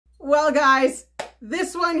Well, guys,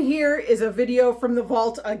 this one here is a video from the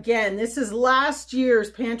vault again. This is last year's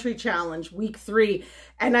Pantry Challenge, week 3.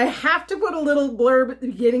 And I have to put a little blurb at the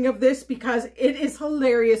beginning of this because it is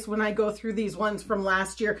hilarious when I go through these ones from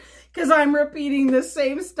last year because I'm repeating the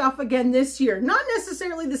same stuff again this year. Not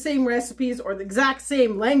necessarily the same recipes or the exact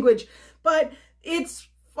same language, but it's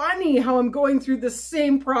funny how I'm going through the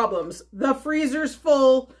same problems. The freezer's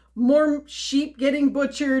full, more sheep getting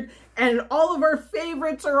butchered, and all of our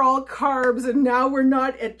favorites are all carbs, and now we're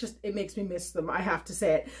not. It makes me miss them, I have to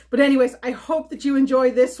say it. But anyways, I hope that you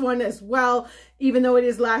enjoy this one as well. Even though it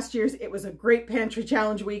is last year's, it was a great Pantry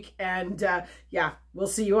Challenge week, and yeah, we'll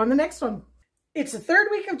see you on the next one. It's the 3rd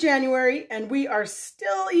week of January, and we are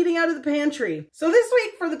still eating out of the pantry. So this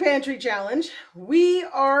week for the Pantry Challenge, we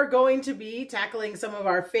are going to be tackling some of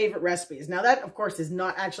our favorite recipes. Now that, of course, is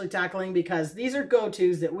not actually tackling because these are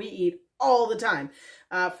go-tos that we eat all the time.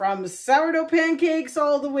 From sourdough pancakes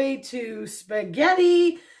all the way to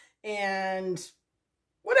spaghetti and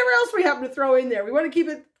whatever else we happen to throw in there. We want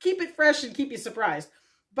to keep it fresh and keep you surprised.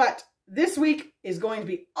 But this week is going to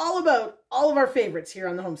be all about all of our favorites here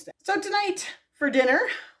on the homestead. So tonight for dinner,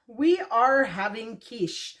 we are having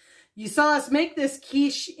quiche. You saw us make this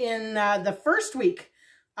quiche in the first week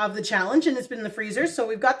of the challenge, and it's been in the freezer. So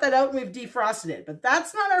we've got that out and we've defrosted it. But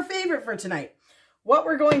that's not our favorite for tonight. What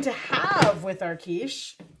we're going to have with our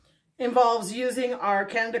quiche involves using our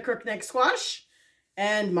Canada crookneck squash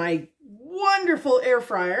and my wonderful air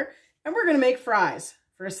fryer. And we're going to make fries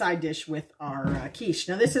for a side dish with our quiche.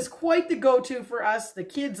 Now this is quite the go-to for us. The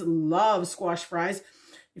kids love squash fries.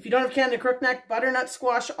 If you don't have Canada crookneck, butternut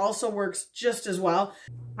squash also works just as well.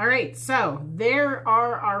 All right, so there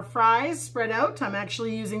are our fries spread out. I'm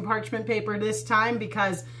actually using parchment paper this time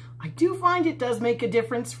because I do find it does make a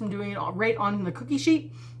difference from doing it right on the cookie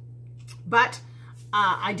sheet. But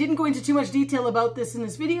I didn't go into too much detail about this in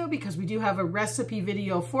this video because we do have a recipe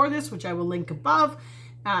video for this, which I will link above.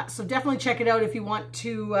 So definitely check it out if you want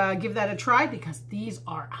to give that a try because these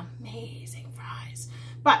are amazing fries.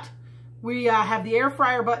 But we have the air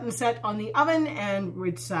fryer button set on the oven and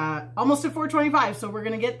it's almost at 425. So we're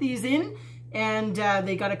going to get these in and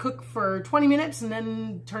they got to cook for 20 minutes and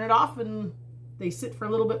then turn it off and they sit for a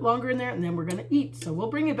little bit longer in there and then we're going to eat. So we'll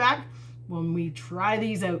bring it back when we try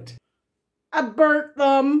these out. I burnt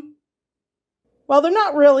them. Well, they're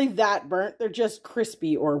not really that burnt. They're just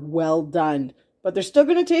crispy or well done. But they're still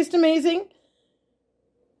going to taste amazing.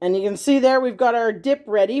 And you can see there we've got our dip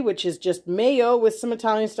ready, which is just mayo with some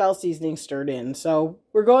Italian-style seasoning stirred in. So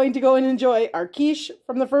we're going to go and enjoy our quiche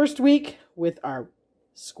from the first week with our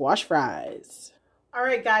squash fries. All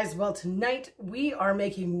right, guys. Well, tonight we are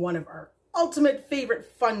making one of our ultimate favorite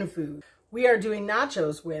fun food. We are doing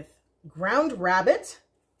nachos with ground rabbit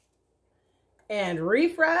and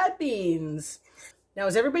refried beans. Now,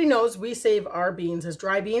 as everybody knows, we save our beans as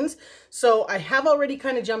dry beans. So I have already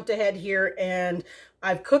kind of jumped ahead here and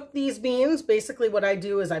I've cooked these beans. Basically what I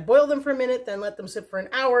do is I boil them for a minute, then let them sit for an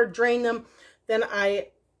hour, drain them. Then I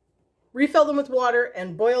refill them with water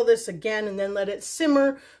and boil this again and then let it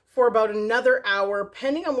simmer for about another hour,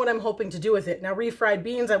 depending on what I'm hoping to do with it. Now, refried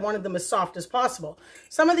beans, I wanted them as soft as possible.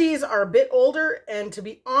 Some of these are a bit older, and to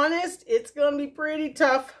be honest, it's going to be pretty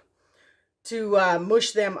tough to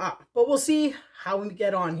mush them up. But we'll see how we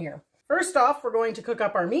get on here. First off, we're going to cook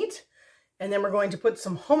up our meat, and then we're going to put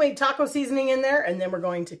some homemade taco seasoning in there, and then we're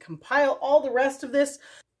going to compile all the rest of this.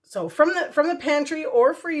 So from the pantry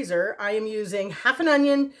or freezer, I am using half an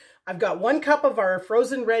onion. I've got 1 cup of our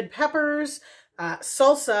frozen red peppers,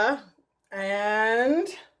 salsa, and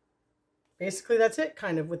basically that's it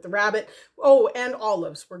kind of with the rabbit. Oh, and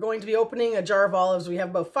olives. We're going to be opening a jar of olives. We have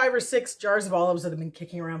about 5 or 6 jars of olives that have been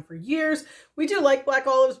kicking around for years. We do like black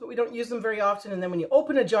olives, but we don't use them very often. And then when you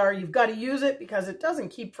open a jar, you've got to use it because it doesn't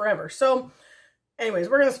keep forever. So anyways,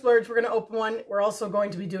 we're going to splurge. We're going to open one. We're also going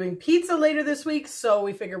to be doing pizza later this week. So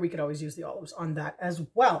we figure we could always use the olives on that as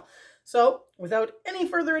well. So without any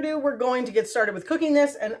further ado, we're going to get started with cooking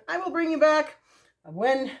this, and I will bring you back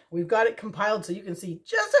when we've got it compiled so you can see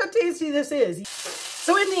just how tasty this is.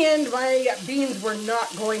 So in the end, my beans were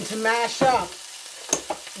not going to mash up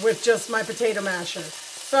with just my potato masher.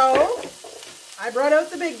 So I brought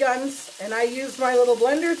out the big guns and I used my little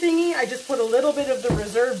blender thingy. I just put a little bit of the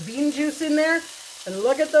reserve bean juice in there, and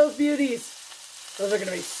look at those beauties. Those are going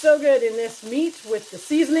to be so good in this meat with the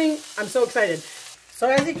seasoning. I'm so excited. So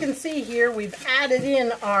as you can see here, we've added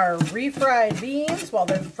in our refried beans. Well,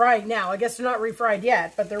 they're frying now. I guess they're not refried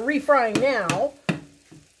yet, but they're refrying now.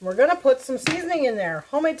 We're going to put some seasoning in there.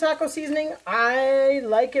 Homemade taco seasoning. I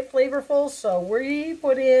like it flavorful, so we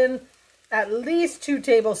put in at least 2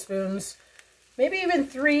 tablespoons. Maybe even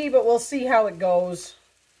 3, but we'll see how it goes.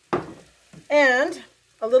 And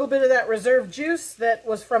a little bit of that reserve juice that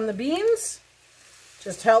was from the beans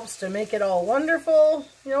just helps to make it all wonderful.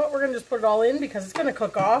 You know what, we're going to just put it all in because it's going to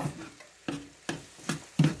cook off.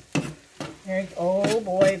 There you go. Oh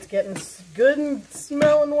boy, it's getting good and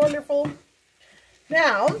smelling wonderful.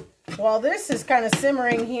 Now, while this is kind of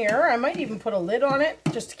simmering here, I might even put a lid on it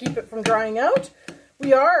just to keep it from drying out.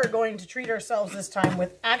 We are going to treat ourselves this time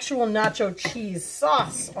with actual nacho cheese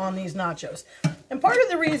sauce on these nachos. And part of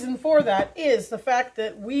the reason for that is the fact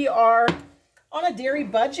that we are on a dairy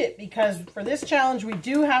budget, because for this challenge we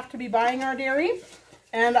do have to be buying our dairy,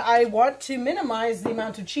 and I want to minimize the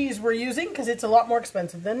amount of cheese we're using because it's a lot more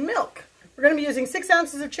expensive than milk. We're going to be using 6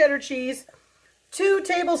 ounces of cheddar cheese, 2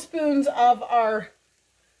 tablespoons of our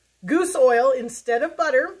goose oil instead of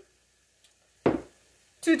butter,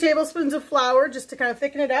 2 tablespoons of flour just to kind of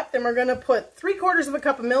thicken it up. Then we're going to put 3/4 of a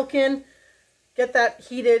cup of milk in, get that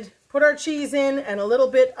heated, put our cheese in, and a little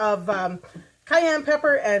bit of cayenne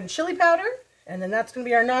pepper and chili powder. And then that's going to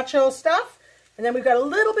be our nacho stuff. And then we've got a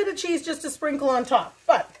little bit of cheese just to sprinkle on top.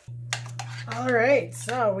 But, all right,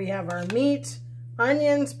 so we have our meat,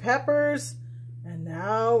 onions, peppers, and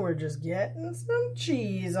now we're just getting some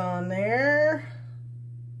cheese on there.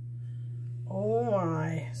 Oh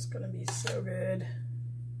my, it's going to be so good.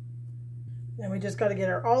 And we just got to get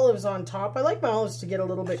our olives on top. I like my olives to get a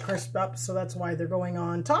little bit crisped up, so that's why they're going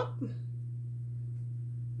on top.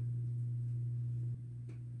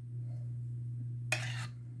 I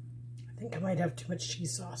think I might have too much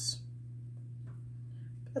cheese sauce.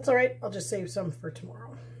 That's all right. I'll just save some for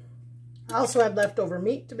tomorrow. I also had leftover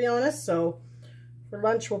meat, to be honest, so for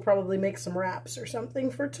lunch we'll probably make some wraps or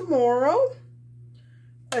something for tomorrow.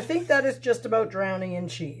 I think that is just about drowning in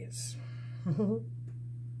cheese.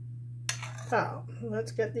 So,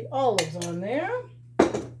 let's get the olives on there.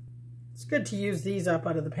 It's good to use these up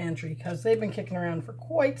out of the pantry because they've been kicking around for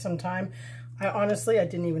quite some time. I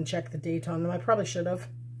didn't even check the date on them. I probably should have.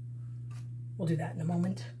 We'll do that in a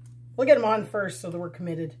moment. We'll get them on first so that we're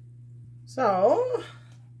committed. So,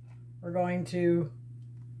 we're going to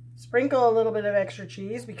sprinkle a little bit of extra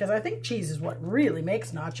cheese because I think cheese is what really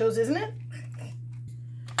makes nachos, isn't it?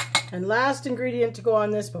 And last ingredient to go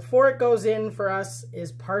on this before it goes in for us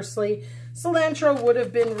is parsley. Cilantro would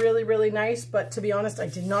have been really, really nice, but to be honest, I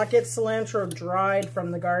did not get cilantro dried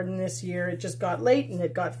from the garden this year. It just got late and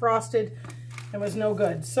it got frosted and was no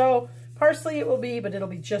good. So parsley it will be, but it'll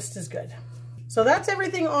be just as good. So that's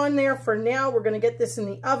everything on there for now. We're going to get this in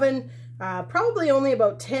the oven, probably only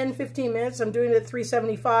about 10-15 minutes. I'm doing it at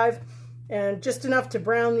 375 and just enough to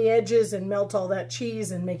brown the edges and melt all that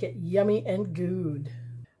cheese and make it yummy and good.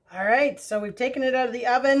 All right, so we've taken it out of the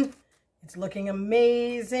oven. It's looking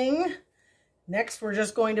amazing. Next, we're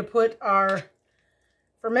just going to put our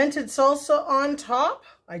fermented salsa on top.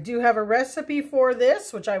 I do have a recipe for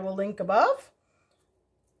this, which I will link above.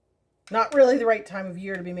 Not really the right time of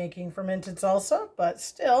year to be making fermented salsa, but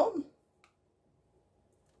still.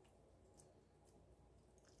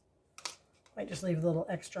 Might just leave a little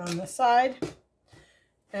extra on the side.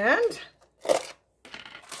 And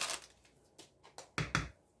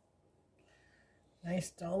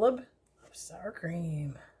nice dollop of sour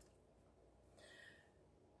cream.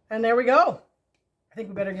 And there we go. I think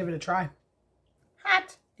we better give it a try.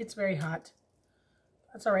 Hot. It's very hot.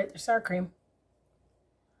 That's all right. There's sour cream.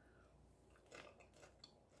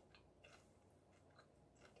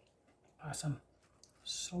 Awesome.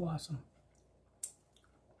 So awesome.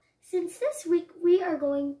 Since this week we are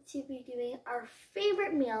going to be doing our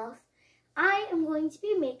favorite meals, I am going to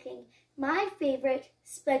be making my favorite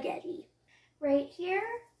spaghetti. Right here,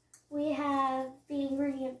 we have the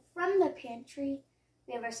ingredient from the pantry.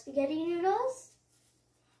 We have our spaghetti noodles.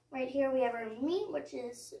 Right here, we have our meat, which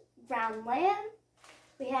is ground lamb.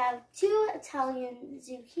 We have 2 Italian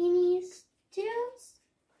zucchini stews,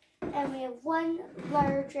 and we have 1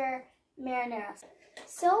 larger marinara.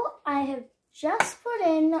 So I have just put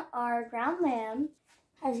in our ground lamb.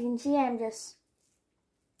 As you can see, I'm just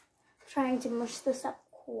trying to mush this up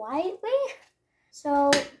quietly.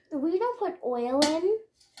 So we don't put oil in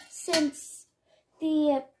since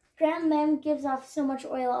the ground lamb gives off so much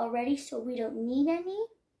oil already, so we don't need any.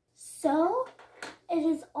 So it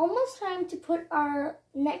is almost time to put our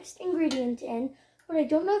next ingredient in, but I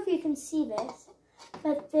don't know if you can see this,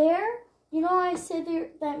 but there, you know I said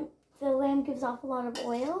that the lamb gives off a lot of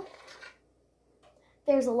oil?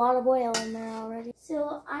 There's a lot of oil in there already.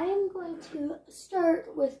 So I am going to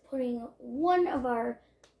start with putting 1 of our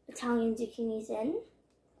Italian zucchinis in.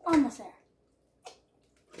 Almost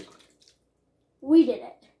there. We did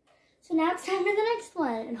it. So now it's time for the next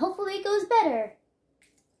one, and hopefully it goes better.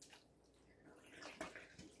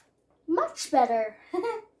 Much better.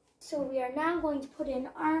 So we are now going to put in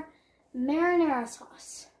our marinara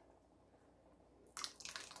sauce.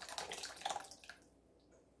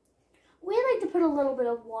 We like to put a little bit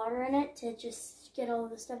of water in it to just get all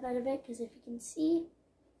the stuff out of it, because if you can see,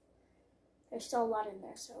 there's still a lot in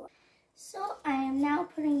there. So I am now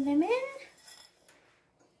putting them in.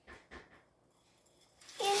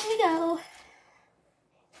 In we go.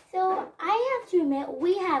 So I have to admit,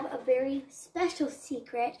 we have a very special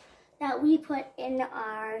secret that we put in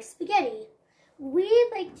our spaghetti. We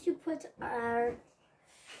like to put our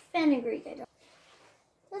fenugreek. It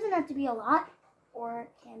doesn't have to be a lot, or it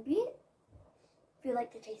can be, if you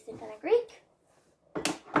like to taste the fenugreek.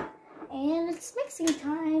 And it's mixing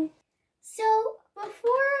time. So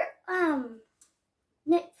before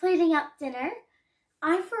plating up dinner,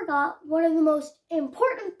 I forgot one of the most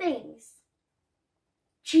important things.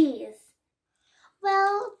 Cheese.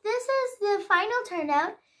 Well, this is the final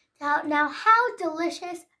turnout. Now, how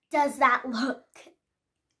delicious does that look?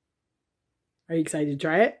 Are you excited to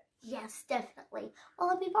try it? Yes, definitely.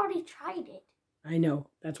 Well, we've already tried it. I know.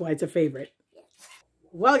 That's why it's a favorite. Yes.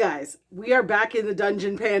 Well, guys, we are back in the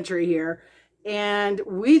dungeon pantry here, and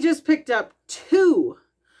we just picked up 2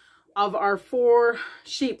 of our 4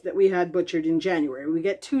 sheep that we had butchered in January. We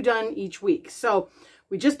get 2 done each week. So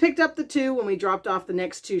we just picked up the 2 when we dropped off the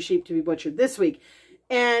next 2 sheep to be butchered this week.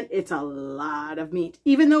 And it's a lot of meat.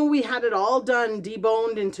 Even though we had it all done,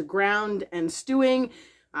 deboned into ground and stewing,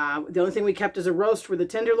 the only thing we kept as a roast were the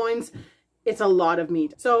tenderloins. It's a lot of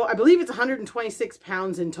meat. So I believe it's 126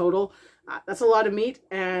 pounds in total. That's a lot of meat.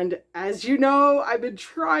 And as you know, I've been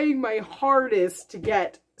trying my hardest to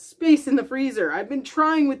get space in the freezer. I've been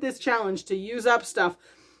trying with this challenge to use up stuff,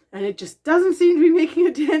 and it just doesn't seem to be making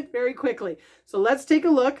a dent very quickly. So let's take a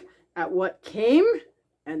look at what came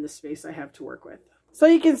and the space I have to work with. So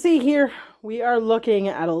you can see here, we are looking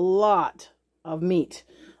at a lot of meat.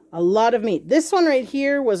 A lot of meat. This one right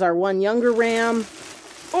here was our one younger ram.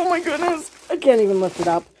 Oh my goodness, I can't even lift it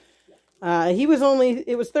up.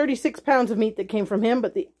 It was 36 pounds of meat that came from him,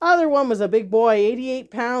 but the other one was a big boy, 88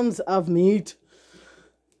 pounds of meat.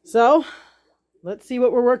 So, let's see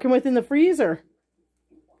what we're working with in the freezer.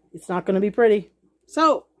 It's not going to be pretty.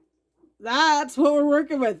 So, that's what we're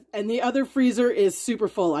working with. And the other freezer is super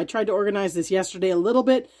full. I tried to organize this yesterday a little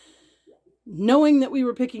bit, knowing that we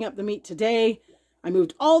were picking up the meat today. I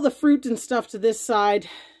moved all the fruit and stuff to this side.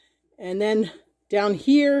 And then down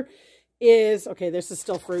here is, okay, this is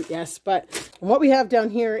still fruit, yes. But what we have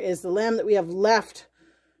down here is the lamb that we have left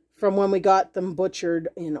from when we got them butchered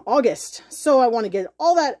in August. So I want to get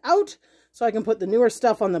all that out so I can put the newer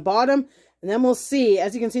stuff on the bottom. And then we'll see.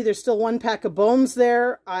 As you can see, there's still 1 pack of bones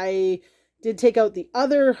there. I did take out the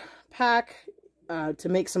other pack to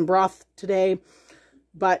make some broth today.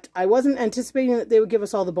 But I wasn't anticipating that they would give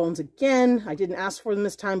us all the bones again. I didn't ask for them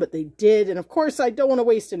this time, but they did. And of course, I don't want to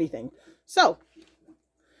waste anything. So,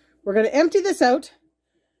 we're going to empty this out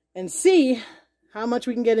and see how much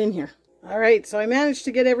we can get in here. All right, so I managed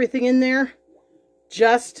to get everything in there,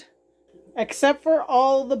 just except for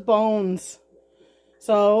all the bones.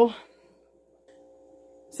 So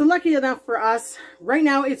lucky enough for us, right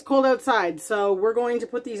now it's cold outside, so we're going to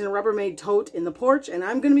put these in a Rubbermaid tote in the porch, and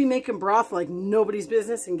I'm going to be making broth like nobody's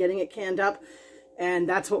business and getting it canned up, and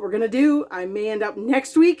that's what we're going to do. I may end up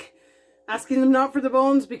next week asking them not for the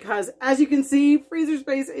bones, because as you can see, freezer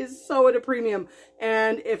space is so at a premium,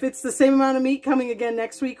 and if it's the same amount of meat coming again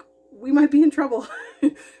next week, we might be in trouble.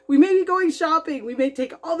 We may be going shopping. We may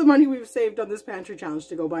take all the money we've saved on this pantry challenge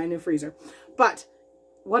to go buy a new freezer. But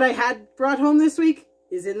what I had brought home this week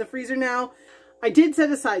is in the freezer now. I did set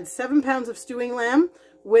aside 7 pounds of stewing lamb,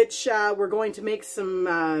 which we're going to make some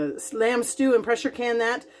lamb stew and pressure can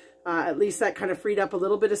that. At least that kind of freed up a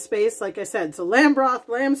little bit of space, like I said. So lamb broth,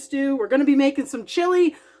 lamb stew. We're going to be making some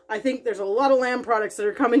chili. I think there's a lot of lamb products that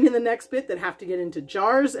are coming in the next bit that have to get into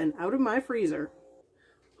jars and out of my freezer.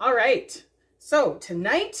 All right, so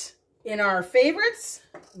tonight in our favorites,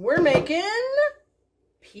 we're making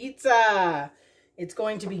pizza. It's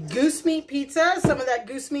going to be goose meat pizza. Some of that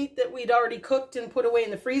goose meat that we'd already cooked and put away in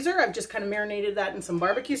the freezer, I've just kind of marinated that in some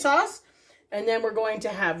barbecue sauce. And then we're going to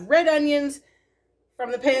have red onions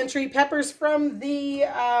from the pantry, peppers from the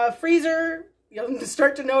freezer. You'll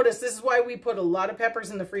start to notice this is why we put a lot of peppers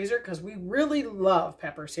in the freezer, because we really love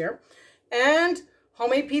peppers here. And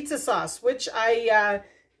homemade pizza sauce, which I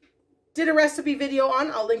did a recipe video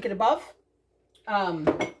on. I'll link it above.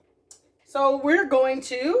 So we're going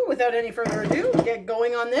to, without any further ado, get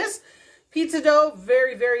going on this. Pizza dough,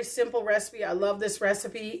 very, very simple recipe. I love this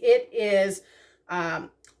recipe. It is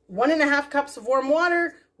 1.5 cups of warm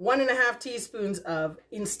water 1.5 teaspoons of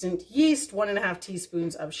instant yeast, 1.5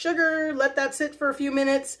 teaspoons of sugar. Let that sit for a few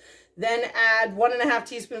minutes. Then add 1.5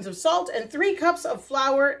 teaspoons of salt and 3 cups of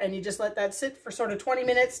flour, and you just let that sit for sort of 20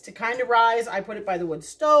 minutes to kind of rise. I put it by the wood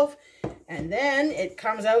stove, and then it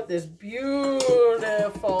comes out this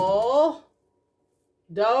beautiful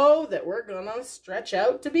dough that we're gonna stretch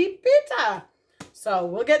out to be pizza. So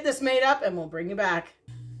we'll get this made up and we'll bring you back.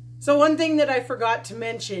 So one thing that I forgot to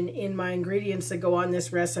mention in my ingredients that go on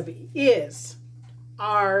this recipe is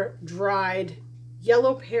our dried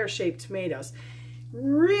yellow pear-shaped tomatoes.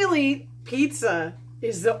 Really, pizza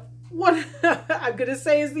is the one I'm gonna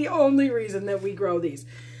say is the only reason that we grow these.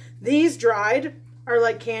 These dried are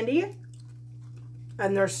like candy,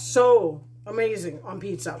 and they're so amazing on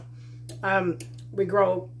pizza. We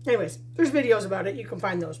grow, anyways, there's videos about it, you can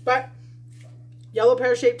find those. But yellow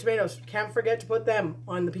pear-shaped tomatoes, can't forget to put them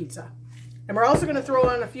on the pizza. And we're also gonna throw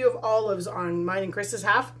on a few of olives on mine and Chris's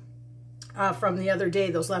half from the other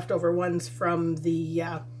day, those leftover ones from the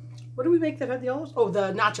what did we make that had the olives? Oh,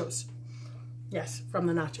 the nachos. Yes, from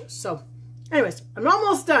the nachos. So, anyways, I'm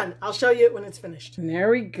almost done. I'll show you it when it's finished. And there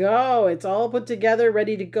we go. It's all put together,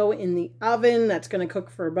 ready to go in the oven. That's going to cook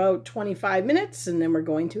for about 25 minutes, and then we're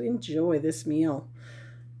going to enjoy this meal.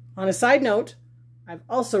 On a side note, I've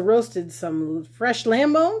also roasted some fresh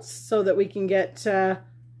lamb bones so that we can get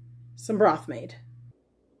some broth made.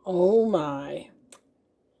 Oh my.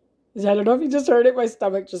 I don't know if you just heard it. My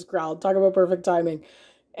stomach just growled. Talk about perfect timing.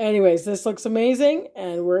 Anyways, this looks amazing,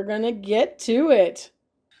 and we're going to get to it.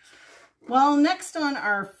 Well, next on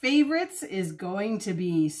our favorites is going to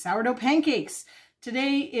be sourdough pancakes.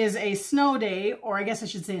 Today is a snow day, or I guess I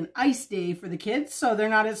should say an ice day for the kids, so they're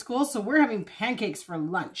not at school, so we're having pancakes for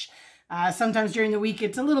lunch. Sometimes during the week,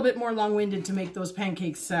 it's a little bit more long-winded to make those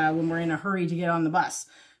pancakes when we're in a hurry to get on the bus.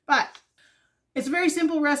 But it's a very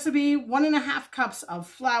simple recipe. 1.5 cups of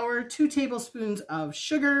flour, 2 tablespoons of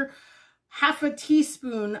sugar, half a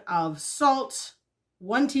teaspoon of salt,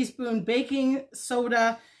 1 teaspoon baking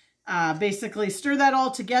soda. Basically stir that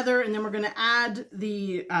all together, and then we're going to add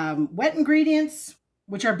the wet ingredients,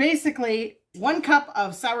 which are basically 1 cup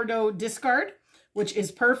of sourdough discard, which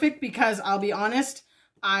is perfect because I'll be honest,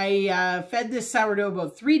 I fed this sourdough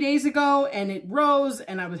about 3 days ago and it rose,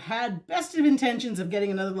 and I had best of intentions of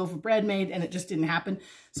getting another loaf of bread made, and it just didn't happen.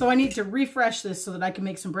 So I need to refresh this so that I can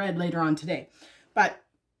make some bread later on today. But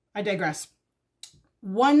I digress.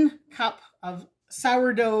 1 cup of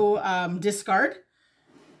sourdough discard,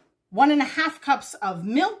 1.5 cups of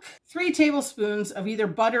milk, 3 tablespoons of either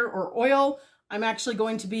butter or oil. I'm actually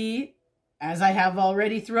going to be, as I have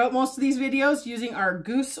already throughout most of these videos, using our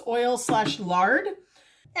goose oil / lard,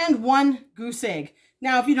 and 1 goose egg.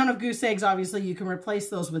 Now, if you don't have goose eggs, obviously you can replace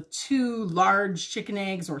those with 2 large chicken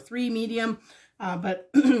eggs or 3 medium. But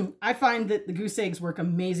I find that the goose eggs work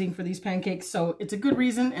amazing for these pancakes, so it's a good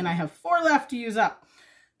reason, and I have 4 left to use up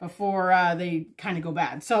before they kind of go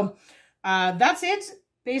bad. So that's it.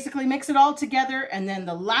 Basically mix it all together, and then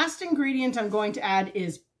the last ingredient I'm going to add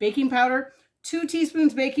is baking powder. 2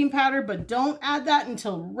 teaspoons baking powder, but don't add that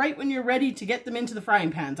until right when you're ready to get them into the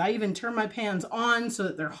frying pans. I even turn my pans on so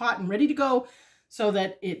that they're hot and ready to go, so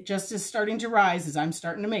that it just is starting to rise as I'm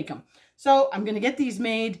starting to make them. So I'm going to get these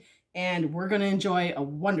made, and we're going to enjoy a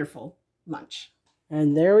wonderful lunch.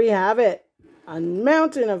 And there we have it, a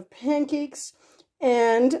mountain of pancakes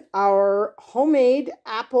and our homemade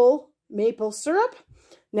apple maple syrup.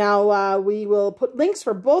 Now, we will put links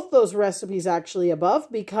for both those recipes actually above,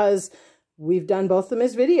 because we've done both of them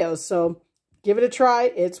as videos. So give it a try.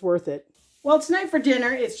 It's worth it. Well, tonight for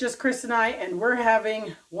dinner, it's just Chris and I, and we're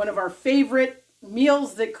having one of our favorite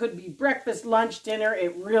meals that could be breakfast, lunch, dinner.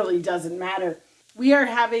 It really doesn't matter. We are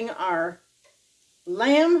having our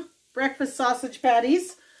lamb breakfast sausage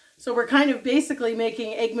patties. So we're kind of basically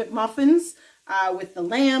making egg McMuffins with the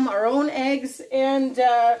lamb, our own eggs, and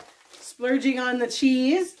splurging on the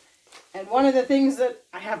cheese. And one of the things that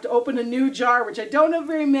I have to open a new jar, which I don't have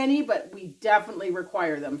very many, but we definitely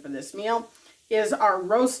require them for this meal, is our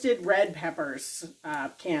roasted red peppers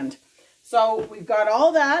canned. So we've got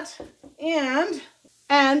all that, and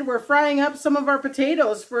we're frying up some of our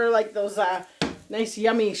potatoes for like those nice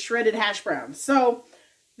yummy shredded hash browns. So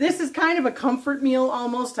this is kind of a comfort meal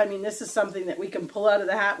almost. I mean, this is something that we can pull out of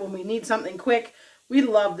the hat when we need something quick. We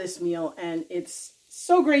love this meal, and it's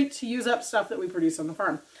so great to use up stuff that we produce on the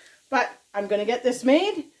farm. But I'm going to get this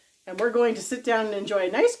made, and we're going to sit down and enjoy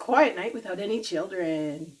a nice quiet night without any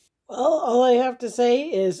children. Well, all I have to say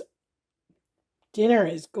is dinner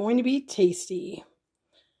is going to be tasty.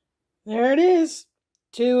 There it is.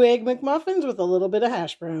 2 egg McMuffins with a little bit of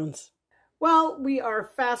hash browns. Well, we are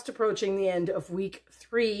fast approaching the end of week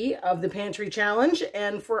 3 of the Pantry Challenge,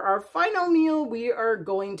 and for our final meal, we are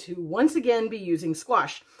going to once again be using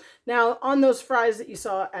squash. Now, on those fries that you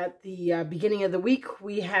saw at the beginning of the week,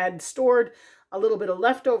 we had stored a little bit of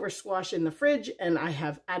leftover squash in the fridge, and I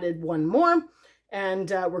have added one more, and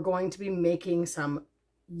we're going to be making some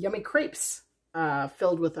yummy crepes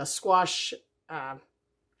filled with a squash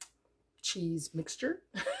cheese mixture.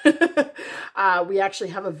 We actually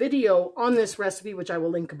have a video on this recipe, which I will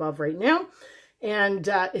link above right now. And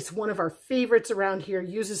it's one of our favorites around here.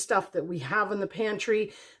 Uses stuff that we have in the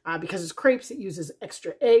pantry because it's crepes. It uses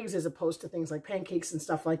extra eggs as opposed to things like pancakes and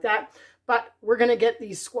stuff like that. But we're going to get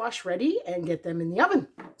these squash ready and get them in the oven.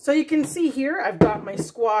 So you can see here, I've got my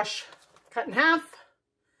squash cut in half.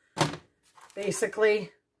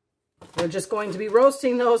 Basically, we're just going to be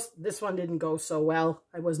roasting those. This one didn't go so well.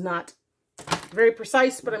 I was not very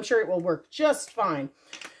precise, but I'm sure it will work just fine.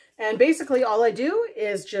 And basically all I do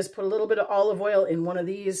is just put a little bit of olive oil in one of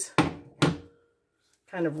these,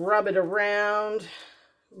 kind of rub it around,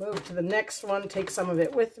 move to the next one, take some of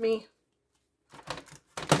it with me.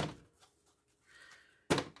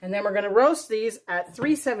 And then we're going to roast these at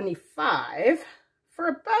 375 for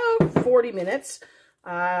about 40 minutes.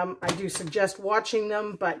 I do suggest watching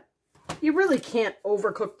them, but you really can't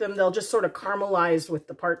overcook them. They'll just sort of caramelize with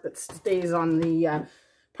the part that stays on the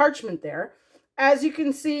parchment there. As you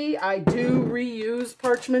can see, I do reuse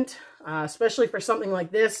parchment, especially for something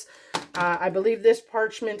like this. I believe this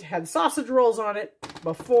parchment had sausage rolls on it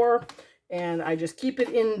before, and I just keep it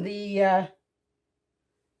in the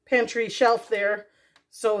pantry shelf there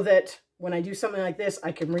so that when I do something like this,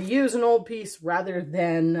 I can reuse an old piece rather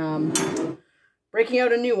than breaking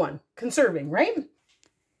out a new one. Conserving, right?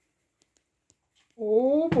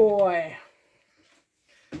 Oh boy,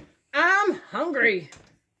 I'm hungry.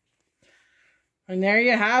 And there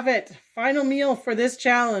you have it. Final meal for this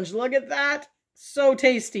challenge. Look at that. So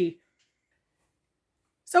tasty.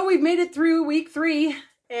 So we've made it through week 3.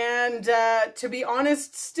 And to be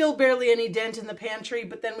honest, still barely any dent in the pantry.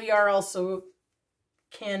 But then we are also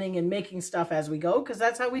canning and making stuff as we go, because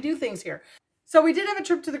that's how we do things here. So we did have a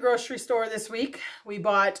trip to the grocery store this week. We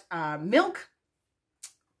bought milk,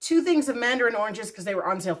 2 things of mandarin oranges because they were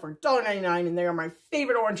on sale for $1.99, and they are my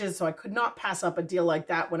favorite oranges, so I could not pass up a deal like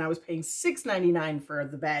that when I was paying $6.99 for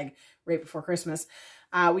the bag right before Christmas.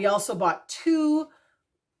 We also bought 2,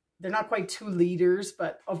 they're not quite 2 liters,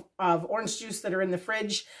 but of orange juice that are in the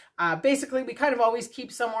fridge. Basically, we kind of always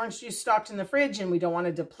keep some orange juice stocked in the fridge, and we don't want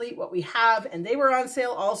to deplete what we have, and they were on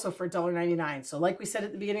sale also for $1.99. So like we said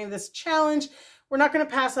at the beginning of this challenge, we're not going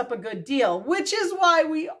to pass up a good deal, which is why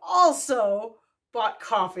we also bought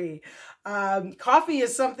coffee. Coffee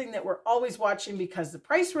is something that we're always watching because the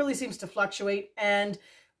price really seems to fluctuate, and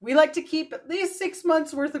we like to keep at least 6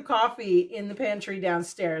 months worth of coffee in the pantry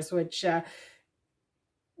downstairs, which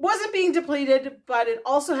wasn't being depleted, but it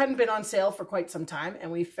also hadn't been on sale for quite some time.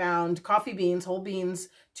 And we found coffee beans, whole beans,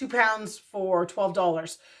 2 pounds for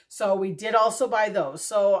 $12. So we did also buy those.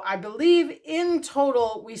 So I believe in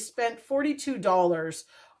total, we spent $42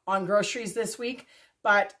 on groceries this week,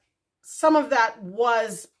 but some of that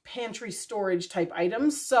was pantry storage type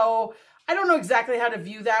items. So I don't know exactly how to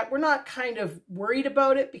view that. We're not kind of worried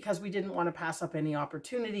about it because we didn't want to pass up any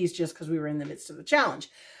opportunities just because we were in the midst of the challenge.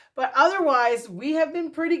 But otherwise, we have been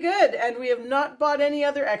pretty good and we have not bought any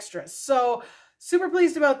other extras. So super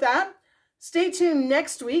pleased about that. Stay tuned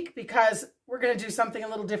next week because we're going to do something a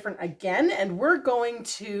little different again. And we're going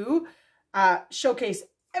to showcase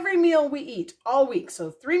every meal we eat all week. So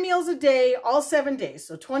 3 meals a day, all 7 days.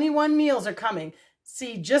 So 21 meals are coming.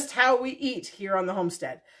 See just how we eat here on the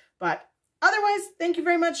homestead. But otherwise, thank you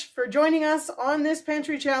very much for joining us on this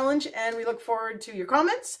pantry challenge, and we look forward to your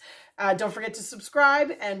comments. Don't forget to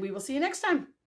subscribe, and we will see you next time.